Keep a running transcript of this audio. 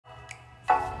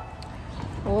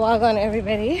Welcome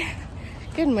everybody.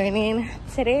 Good morning.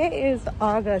 Today is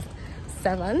August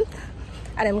 7th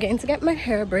and I'm going to get my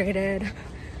hair braided.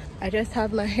 I just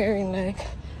have my hair in like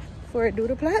 4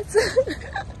 doodle plaits. I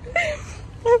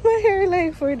have my hair in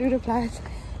like 4 doodle plaits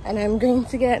and I'm going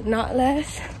to get getting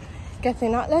knotless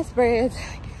braids,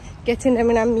 getting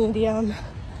them in a medium.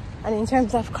 And in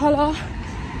terms of color,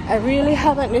 I really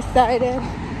haven't decided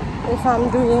if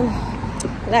I'm doing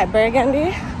like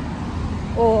burgundy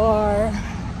or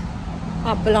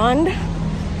a blonde,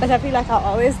 but I feel like I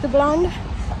always do blonde,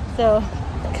 so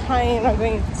kind of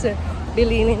going to be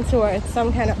leaning towards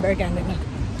some kind of burgundy look.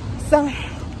 So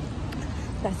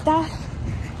that's that.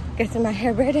 Getting my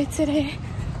hair braided today.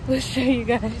 We'll show you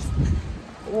guys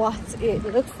what it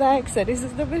looks like. So this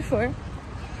is the before,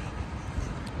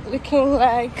 looking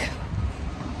like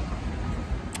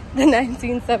the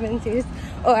 1970s.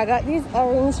 Oh, I got these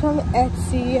earrings from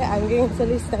Etsy. I'm going to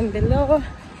list them below.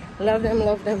 Love them,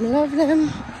 love them, love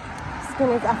them. Skin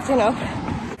is acting up.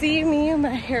 See me, my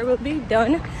hair will be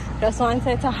done. Just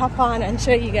wanted to hop on and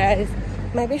show you guys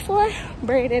my before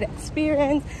braided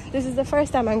experience. This is the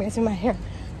first time I'm getting my hair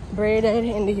braided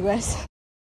in the US.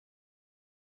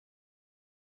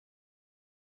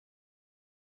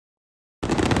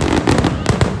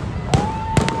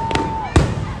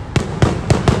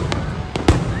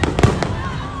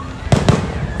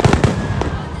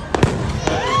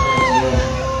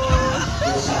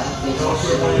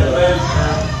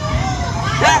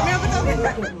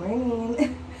 Good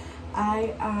morning.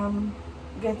 I am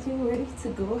getting ready to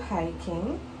go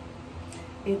hiking.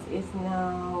 It is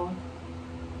now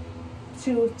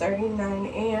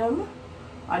 2:39 a.m.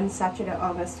 on Saturday,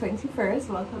 August 21st.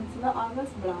 Welcome to the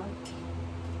August vlog.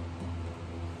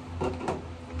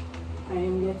 I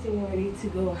am getting ready to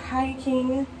go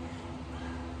hiking.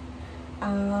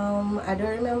 I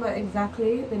don't remember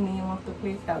exactly the name of the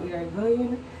place that we are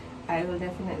going. I will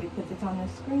definitely put it on the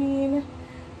screen.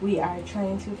 We are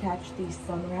trying to catch the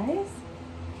sunrise.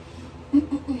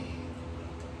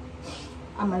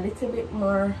 I'm a little bit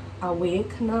more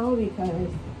awake now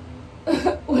because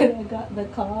when I got the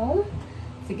call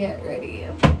to get ready,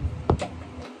 I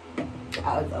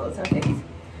was out of it.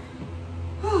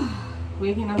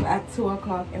 Waking up at 2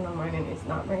 o'clock in the morning is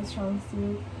not my strong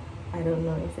suit. I don't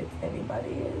know if it's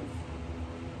anybody's,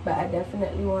 but I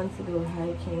definitely want to go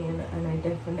hiking, and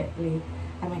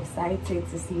I'm excited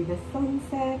to see the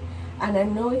sunset. And I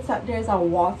know there's a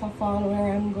waterfall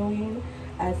where I'm going.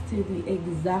 As to the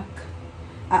exact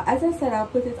as I said, I'll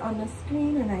put it on the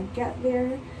screen when I get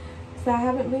there. So I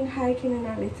haven't been hiking in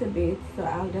a little bit, so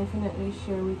I'll definitely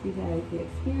share with you guys the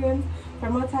experience.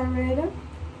 From what I read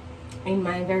in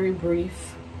my very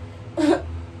brief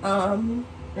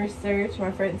research,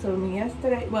 my friend told me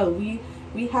yesterday, well, we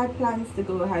had plans to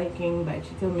go hiking, but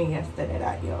she told me yesterday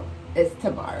that it's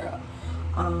tomorrow.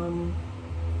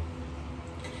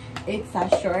 It's a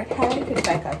short hike. It's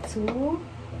like a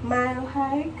 2-mile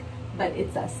hike, but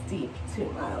it's a steep 2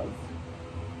 miles,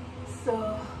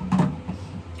 so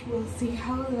we'll see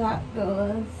how that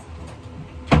goes.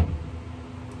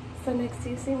 So next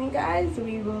you see me guys,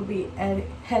 we will be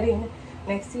heading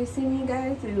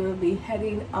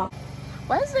up.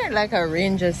 Why is there like a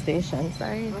ranger station?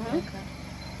 Sorry. Okay.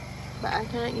 But I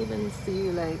can't even see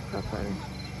like properly.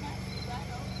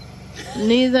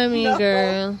 Neither me, no.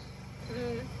 Girl.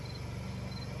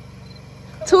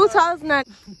 2000.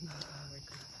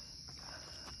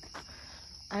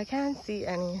 I can't see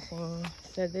anything.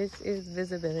 So this is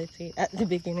visibility at the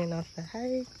beginning of the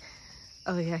hike.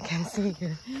 Oh yeah, I can see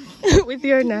you with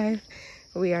your knife.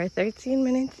 We are 13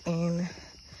 minutes in,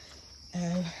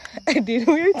 and I did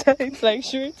wear tights, like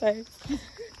short tights,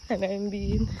 and I'm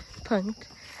being punk.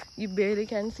 You barely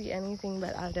can see anything,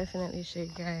 but I'll definitely show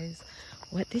you guys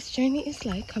what this journey is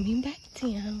like coming back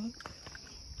down.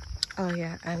 Oh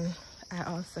yeah, and I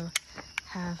also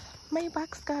have my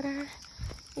box cutter.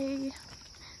 Yay.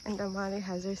 And then Molly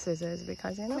has her scissors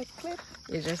because you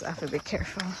just have to be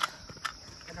careful.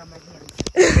 And on my hands.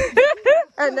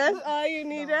 And that's all you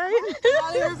need, right?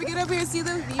 Molly, if we get up here, see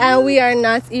the view. And we are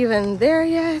not even there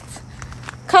yet.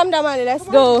 Come down, Molly, let's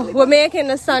go. We're making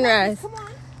the sunrise. Come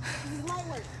on. This is my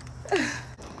work.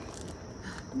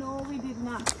 No, we did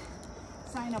not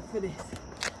sign up for this.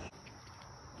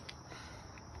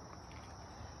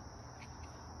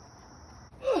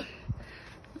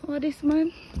 What is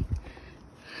man?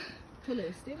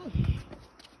 Still.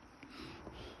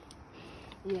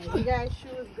 Yeah, you guys'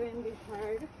 shoes going to be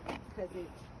hard because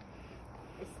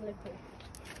it's slippery.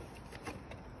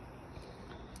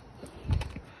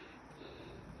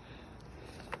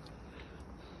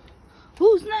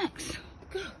 Who's next?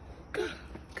 Go, go,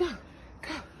 go,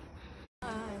 go.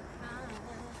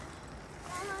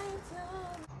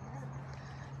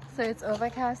 So it's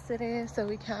overcast today, so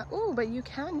we can't, oh, but you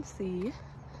can see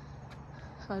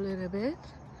a little bit.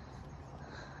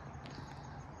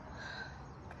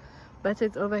 But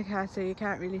it's overcast, so you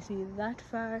can't really see that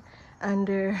far. And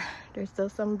there's still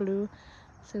some blue,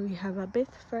 so we have a bit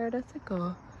further to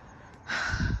go.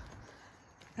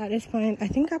 At this point, I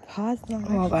think I paused now.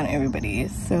 Oh my god, everybody.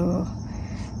 So,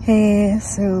 hey,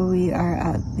 so we are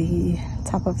at the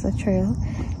top of the trail.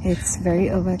 It's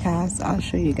very overcast. I'll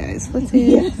show you guys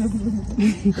footage.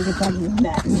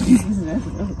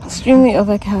 Extremely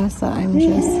overcast, so I'm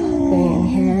just laying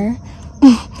here.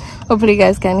 Hopefully you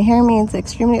guys can hear me. It's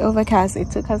extremely overcast.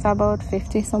 It took us about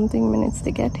 50 something minutes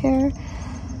to get here.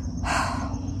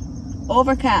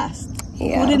 Overcast.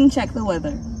 Yeah. Who didn't check the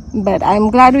weather? But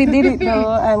I'm glad we did it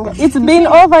though. It's been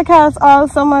overcast all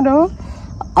summer though.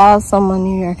 All summer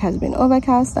New York has been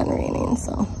overcast and raining,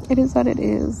 so it is what it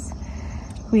is.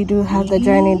 We do have the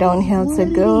journey downhill to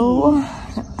go.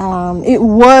 It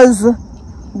was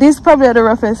this probably the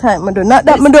roughest hike I do. Not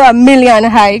that I do a million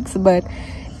hikes, but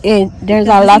there's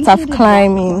a lot of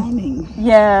climbing.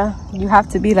 Yeah, you have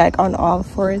to be like on all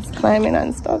fours climbing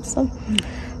and stuff. So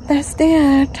that's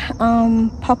it.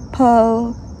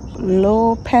 Purple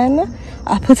low pen.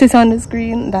 I'll put it on the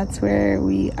screen. That's where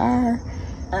we are.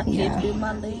 Yeah.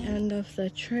 At the end of the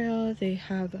trail, they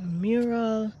have a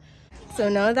mural. So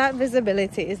now that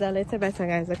visibility is a little better,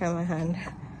 guys. Look at my hand.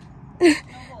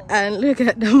 And look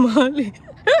at the Molly.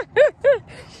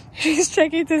 She's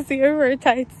checking to see if her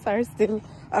tights are still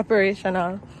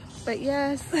operational. But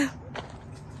yes,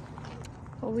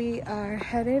 we are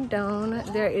headed down.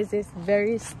 There is this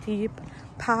very steep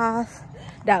path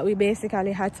that we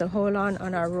basically had to hold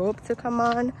on a rope to come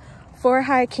on. For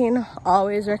hiking,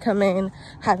 always recommend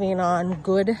having on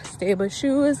good stable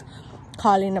shoes.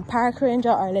 Calling a park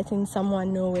ranger or letting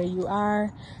someone know where you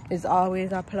are is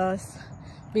always a plus,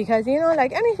 because you know,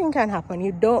 like, anything can happen.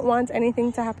 You don't want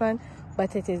anything to happen,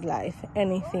 but it is life.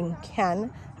 Anything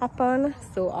can happen,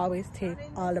 so always take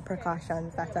all the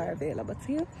precautions that are available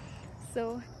to you.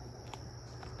 So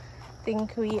I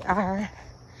think we are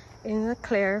in the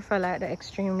clear for like the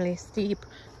extremely steep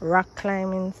rock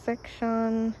climbing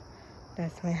section.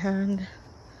 That's my hand.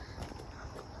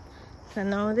 So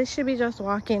now this should be just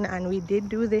walking, and we did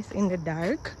do this in the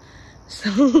dark,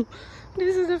 so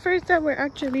this is the first time we're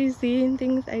actually seeing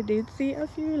things. I did see a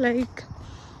few like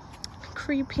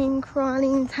creeping,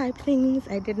 crawling type things.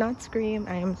 I did not scream.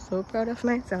 I am so proud of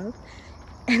myself.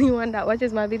 Anyone that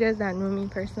watches my videos that know me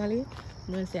personally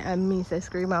knows that I miss a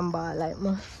scream and ball. Like, I'm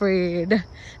afraid.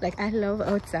 Like, I love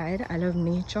outside. I love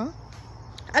nature.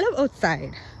 I love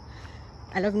outside.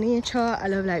 I love nature. I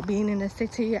love like being in the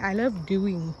city. I love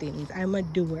doing things. I'm a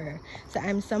doer. So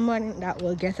I'm someone that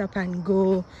will get up and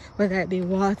go, whether it be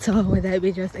water, whether it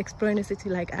be just exploring the city.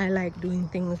 Like, I like doing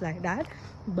things like that.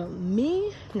 But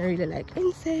me, I really like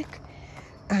insect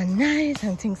and nice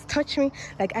and things touch me.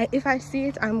 Like, if I see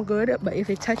it, I'm good. But if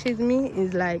it touches me,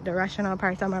 is like the rational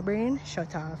part of my brain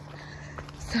shut off.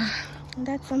 So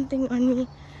that's something on me.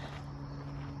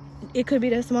 It could be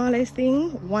the smallest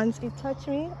thing. Once it touched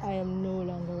me, I am no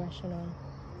longer rational.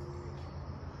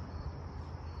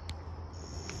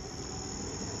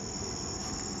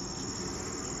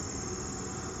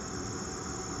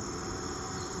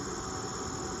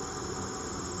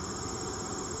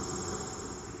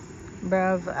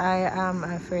 Bruv, I am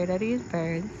afraid of these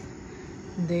birds.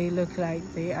 They look like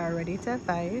they are ready to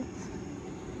fight.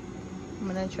 I'm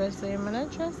gonna trust you, I'm gonna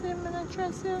trust you, I'm gonna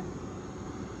trust you.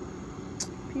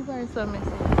 People are so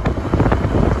messy.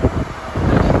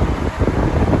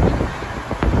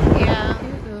 Yeah.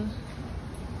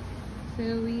 So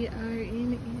we are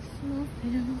in a small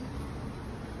town.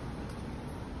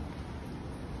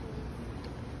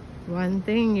 One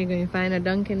thing, you're going to find a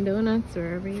Dunkin' Donuts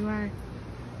wherever you are.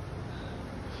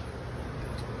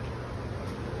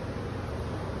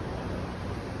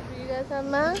 Do you guys have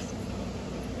masks?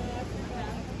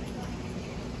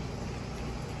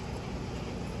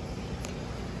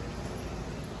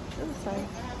 Sorry.